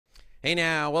Hey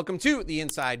now, welcome to the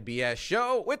Inside BS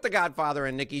Show with the Godfather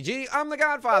and Nikki G. I'm the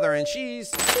Godfather and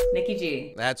she's... Nikki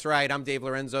G. That's right, I'm Dave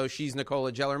Lorenzo. She's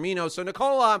Nicola Gellermino. So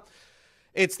Nicola,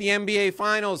 it's the NBA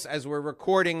Finals as we're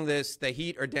recording this. The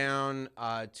Heat are down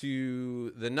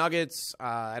to the Nuggets.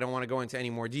 I don't want to go into any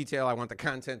more detail. I want the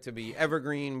content to be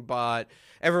evergreen, but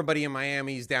everybody in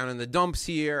Miami is down in the dumps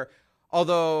here.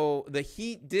 Although the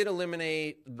Heat did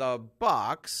eliminate the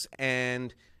Bucks,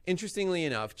 and interestingly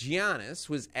enough, Giannis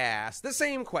was asked the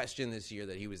same question this year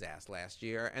that he was asked last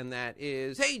year, and that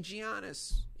is, hey,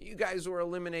 Giannis, you guys were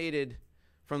eliminated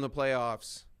from the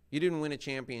playoffs. You didn't win a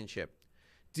championship.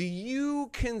 Do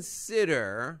you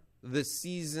consider the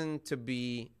season to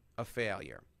be a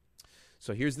failure?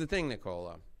 So here's the thing,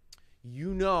 Nicola.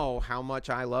 You know how much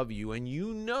I love you, and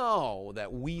you know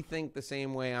that we think the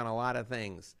same way on a lot of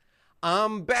things.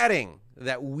 I'm betting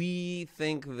that we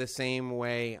think the same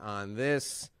way on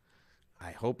this. I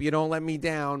hope you don't let me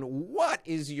down. What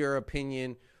is your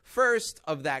opinion, first,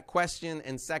 of that question,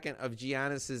 and second, of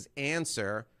Giannis's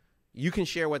answer? You can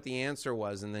share what the answer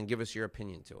was and then give us your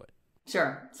opinion to it.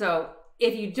 Sure. So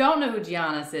if you don't know who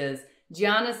Giannis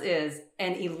is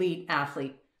an elite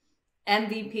athlete.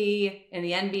 MVP in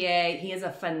the NBA. He is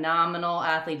a phenomenal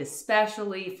athlete,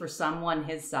 especially for someone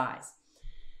his size.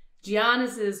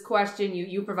 Giannis's question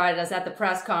you provided us at the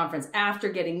press conference after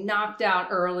getting knocked out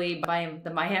early by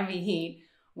the Miami Heat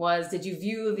was, did you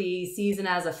view the season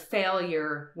as a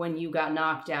failure when you got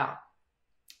knocked out?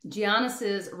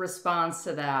 Giannis's response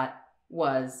to that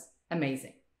was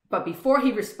amazing. But before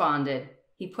he responded,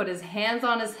 he put his hands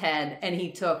on his head and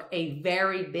he took a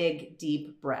very big,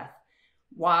 deep breath.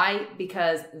 Why?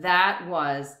 Because that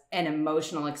was an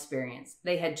emotional experience.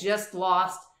 They had just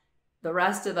lost the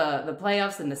rest of the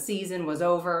playoffs and the season was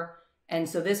over. And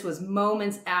so this was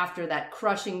moments after that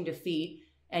crushing defeat.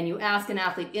 And you ask an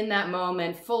athlete in that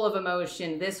moment, full of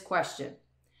emotion, this question.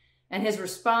 And his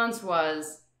response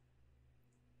was,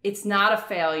 it's not a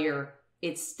failure,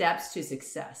 it's steps to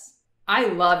success. I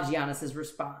love Giannis's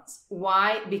response.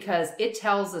 Why? Because it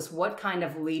tells us what kind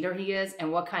of leader he is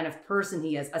and what kind of person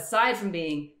he is, aside from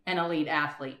being an elite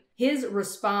athlete. His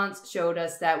response showed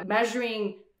us that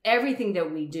measuring everything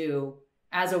that we do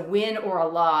as a win or a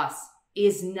loss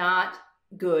is not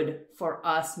good for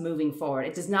us moving forward.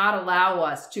 It does not allow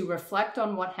us to reflect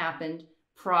on what happened,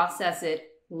 process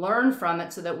it, learn from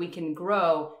it so that we can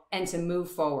grow and to move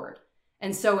forward.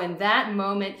 And so in that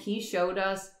moment, he showed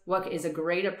us what is a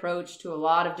great approach to a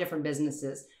lot of different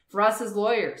businesses. For us as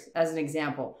lawyers, as an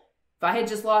example, if I had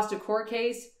just lost a court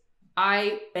case,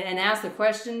 and asked the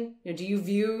question, do you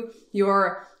view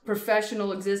your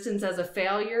professional existence as a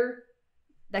failure?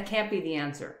 That can't be the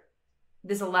answer.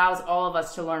 This allows all of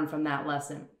us to learn from that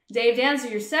lesson. Dave, to answer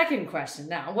your second question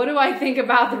now, what do I think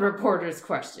about the reporter's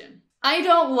question? I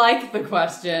don't like the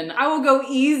question. I will go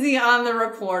easy on the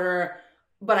reporter,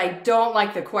 but I don't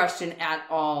like the question at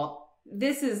all.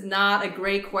 This is not a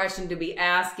great question to be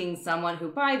asking someone who,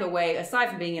 by the way, aside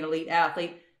from being an elite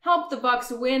athlete, helped the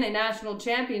Bucks win a national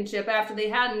championship after they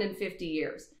hadn't in 50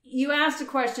 years. You asked a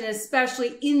question,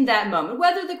 especially in that moment,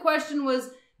 whether the question was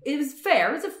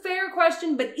fair. It's a fair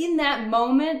question, but in that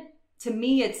moment, to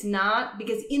me, it's not,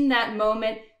 because in that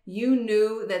moment, you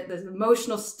knew that the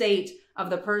emotional state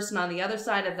of the person on the other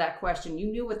side of that question,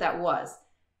 you knew what that was.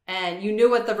 And you knew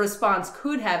what the response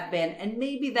could have been. And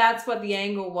maybe that's what the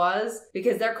angle was,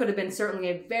 because there could have been certainly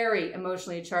a very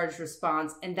emotionally charged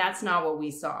response. And that's not what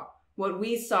we saw. What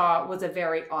we saw was a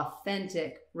very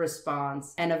authentic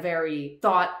response and a very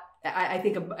I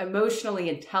think, emotionally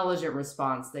intelligent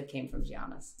response that came from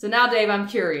Giannis. So now, Dave, I'm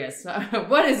curious.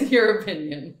 What is your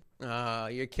opinion?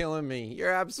 You're killing me.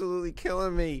 You're absolutely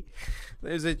killing me.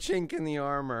 There's a chink in the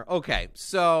armor. Okay,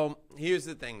 so here's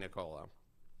the thing, Nicola.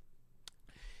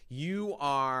 You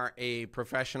are a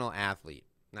professional athlete.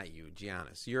 Not you,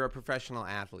 Giannis. You're a professional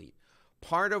athlete.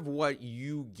 Part of what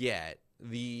you get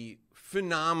the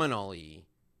phenomenally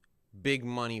big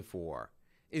money for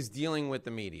is dealing with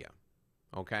the media.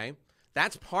 Okay?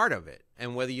 That's part of it.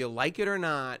 And whether you like it or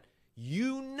not,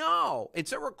 you know,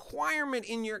 it's a requirement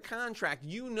in your contract.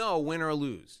 You know, win or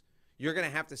lose, you're going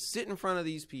to have to sit in front of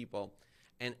these people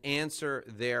and answer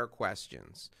their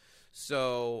questions.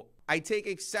 So I take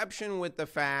exception with the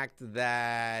fact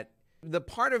that the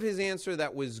part of his answer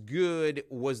that was good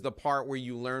was the part where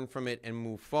you learn from it and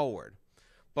move forward.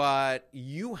 But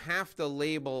you have to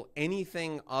label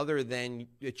anything other than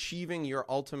achieving your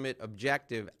ultimate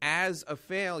objective as a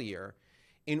failure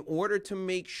in order to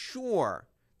make sure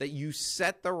that you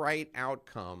set the right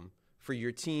outcome for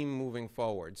your team moving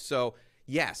forward. So,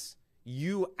 yes,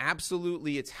 you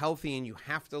absolutely, it's healthy and you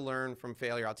have to learn from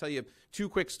failure. I'll tell you two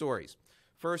quick stories.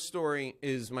 First story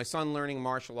is my son learning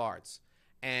martial arts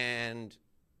and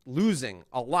losing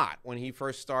a lot when he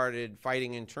first started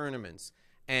fighting in tournaments,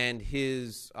 and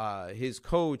his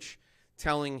coach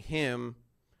telling him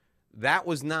that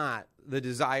was not the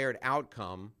desired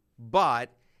outcome,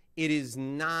 but it is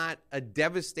not a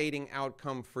devastating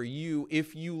outcome for you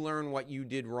if you learn what you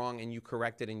did wrong and you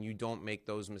correct it and you don't make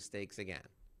those mistakes again,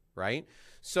 right?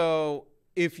 So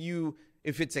if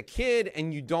it's a kid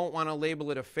and you don't want to label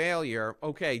it a failure,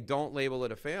 okay, don't label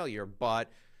it a failure.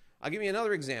 But I'll give you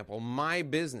another example. My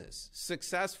business,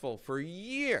 successful for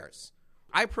years.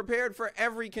 I prepared for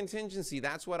every contingency.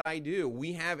 That's what I do.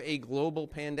 We have a global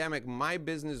pandemic. My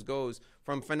business goes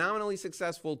from phenomenally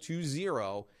successful to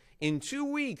zero in 2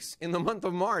 weeks in the month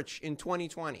of March in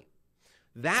 2020.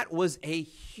 That was a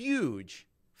huge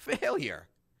failure.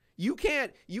 You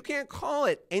can't call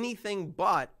it anything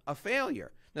but a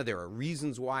failure. Now, there are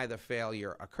reasons why the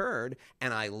failure occurred,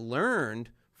 and I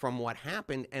learned from what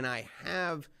happened, and I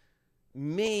have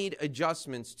made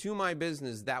adjustments to my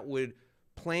business that would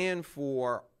plan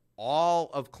for all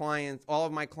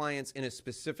of my clients in a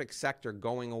specific sector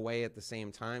going away at the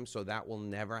same time, so that will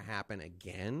never happen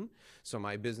again. So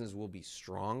my business will be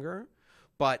stronger,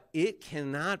 but it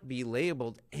cannot be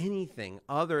labeled anything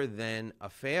other than a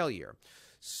failure.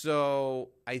 So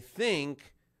I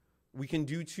think we can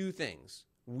do two things.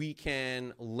 We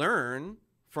can learn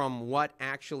from what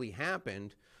actually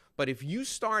happened, but if you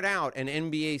start out an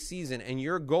NBA season and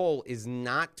your goal is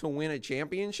not to win a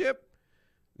championship,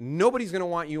 nobody's going to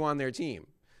want you on their team.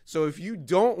 So if you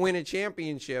don't win a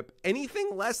championship, anything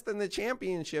less than the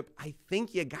championship, I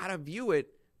think you got to view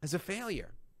it as a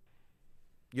failure.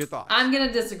 Your thoughts? I'm going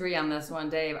to disagree on this one,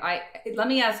 Dave. Let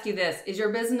me ask you this. Is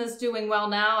your business doing well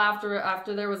now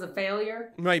after there was a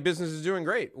failure? My business is doing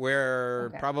great.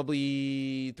 We're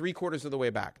probably 3/4 of the way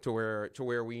back to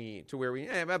where we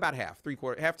about half to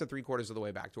 3/4 of the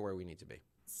way back to where we need to be.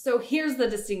 So here's the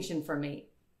distinction for me.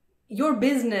 Your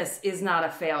business is not a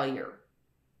failure.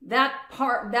 That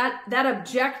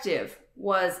objective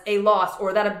was a loss,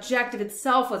 or that objective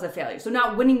itself was a failure. So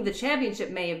not winning the championship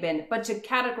may have been, but to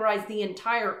categorize the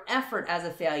entire effort as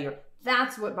a failure,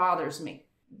 that's what bothers me.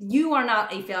 You are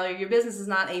not a failure. Your business is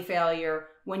not a failure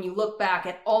when you look back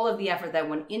at all of the effort that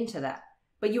went into that.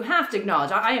 But you have to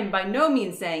acknowledge, I am by no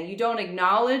means saying you don't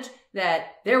acknowledge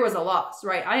that there was a loss,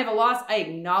 right? I have a loss. I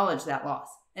acknowledge that loss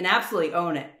and absolutely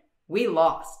own it. We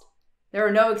lost. There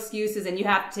are no excuses, and you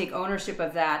have to take ownership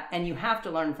of that, and you have to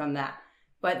learn from that.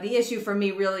 But the issue for me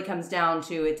really comes down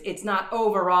to it's not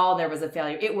overall there was a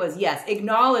failure. It was, yes,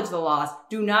 acknowledge the loss.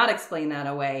 Do not explain that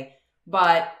away.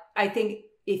 But I think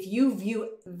if you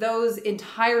view those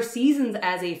entire seasons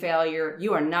as a failure,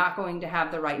 you are not going to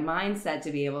have the right mindset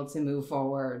to be able to move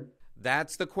forward.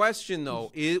 That's the question,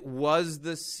 though. It was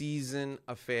the season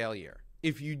a failure.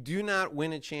 If you do not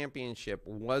win a championship,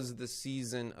 was the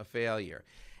season a failure?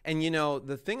 And, you know,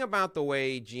 the thing about the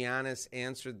way Giannis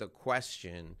answered the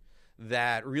question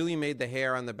that really made the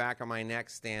hair on the back of my neck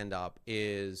stand up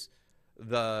is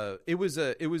it was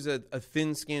a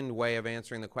thin-skinned way of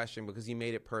answering the question, because he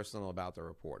made it personal about the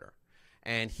reporter.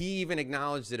 And he even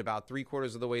acknowledged it about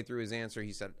 3/4 of the way through his answer.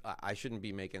 He said, I shouldn't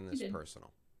be making this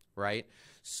personal, right?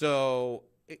 So,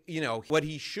 you know, what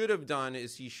he should have done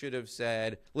is he should have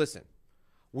said, listen,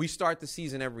 we start the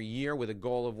season every year with a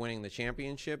goal of winning the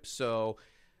championship. So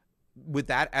with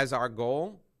that as our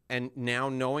goal, and now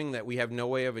knowing that we have no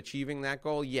way of achieving that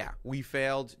goal, yeah, we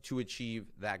failed to achieve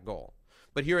that goal.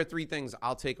 But here are 3 things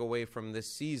I'll take away from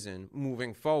this season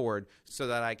moving forward so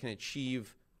that I can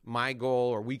achieve my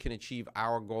goal, or we can achieve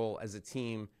our goal as a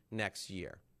team next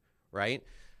year, right?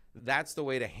 That's the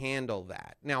way to handle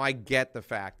that. Now, I get the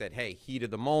fact that, hey, heat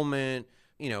of the moment,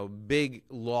 you know, big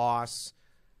loss,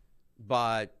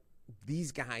 but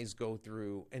these guys go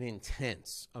through an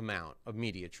intense amount of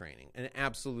media training, an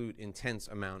absolute intense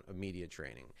amount of media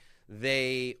training.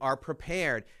 They are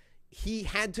prepared. He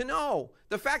had to know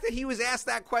the fact that he was asked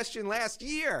that question last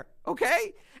year,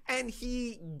 okay? And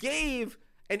he gave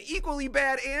an equally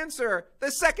bad answer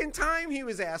the second time he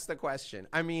was asked the question.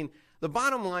 I mean, the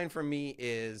bottom line for me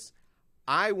is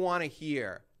I want to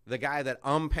hear the guy that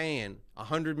I'm paying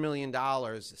 $100 million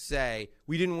say,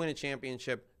 we didn't win a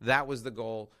championship. That was the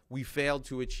goal. We failed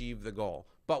to achieve the goal.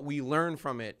 But we learned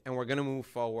from it, and we're going to move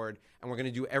forward, and we're going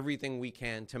to do everything we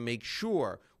can to make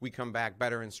sure we come back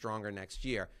better and stronger next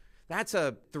year. That's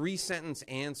a 3-sentence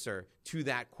answer to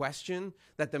that question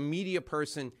that the media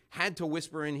person had to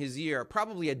whisper in his ear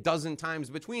probably a dozen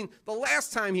times between the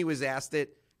last time he was asked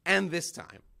it and this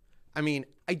time. I mean,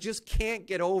 I just can't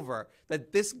get over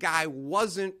that this guy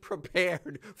wasn't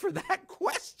prepared for that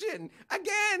question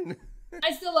again.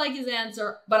 I still like his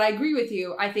answer, but I agree with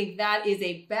you. I think that is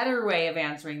a better way of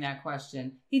answering that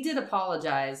question. He did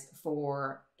apologize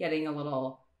for getting a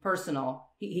little personal.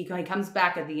 He comes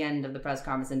back at the end of the press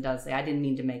conference and does say, I didn't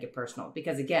mean to make it personal.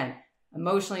 Because again,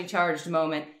 emotionally charged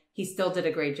moment. He still did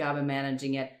a great job of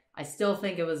managing it. I still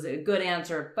think it was a good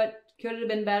answer, but could it have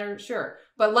been better? Sure.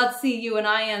 But let's see you and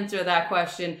I answer that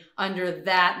question under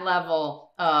that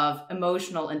level of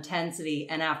emotional intensity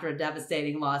and after a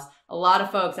devastating loss. A lot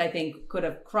of folks, I think, could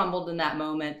have crumbled in that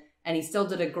moment, and he still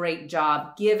did a great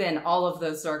job given all of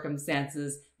those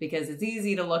circumstances, because it's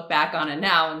easy to look back on it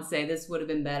now and say this would have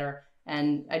been better.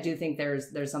 And I do think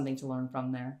there's something to learn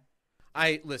from there.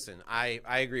 I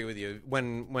agree with you.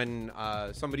 When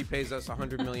somebody pays us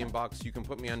 $100 million, you can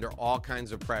put me under all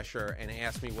kinds of pressure and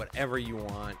ask me whatever you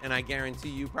want, and I guarantee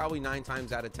you, probably 9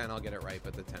 times out of 10, I'll get it right,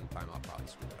 but the 10th time I'll probably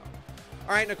screw it up.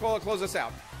 All right, Nicola, close us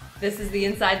out. This is the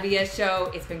Inside BS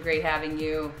Show. It's been great having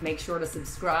you. Make sure to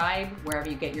subscribe wherever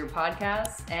you get your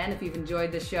podcasts, and if you've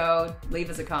enjoyed the show, leave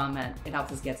us a comment. It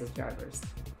helps us get subscribers.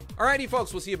 Alrighty,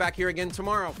 folks, we'll see you back here again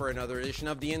tomorrow for another edition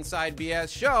of the Inside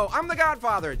BS Show. I'm the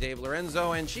Godfather, Dave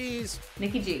Lorenzo, and she's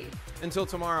Nikki G. Until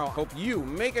tomorrow, hope you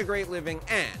make a great living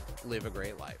and live a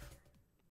great life.